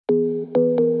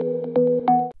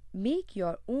make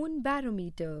your own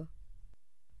barometer.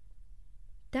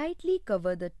 Tightly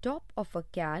cover the top of a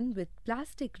can with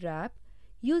plastic wrap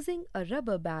using a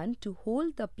rubber band to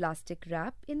hold the plastic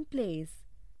wrap in place.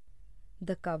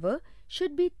 The cover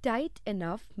should be tight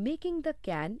enough, making the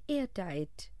can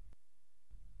airtight.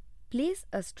 Place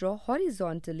a straw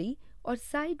horizontally or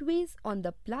sideways on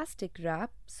the plastic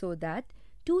wrap so that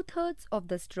 2/3 of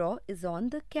the straw is on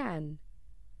the can.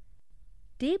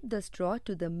 Tape the straw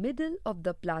to the middle of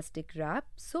the plastic wrap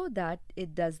so that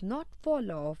it does not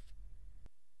fall off.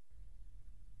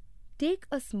 Take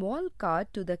a small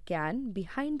card to the can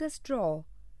behind the straw.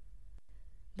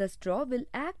 The straw will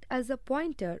act as a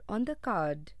pointer on the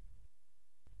card.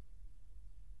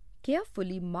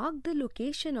 Carefully mark the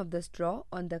location of the straw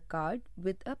on the card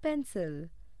with a pencil.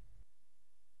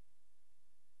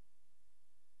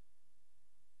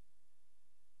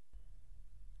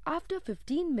 After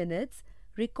 15 minutes,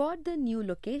 record the new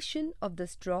location of the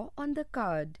straw on the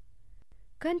card.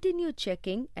 Continue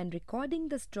checking and recording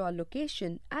the straw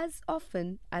location as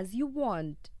often as you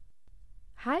want.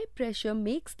 High pressure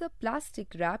makes the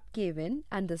plastic wrap cave in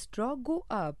and the straw go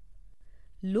up.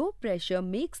 Low pressure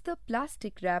makes the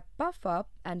plastic wrap puff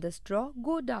up and the straw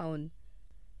go down.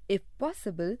 If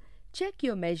possible, check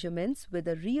your measurements with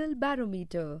a real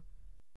barometer.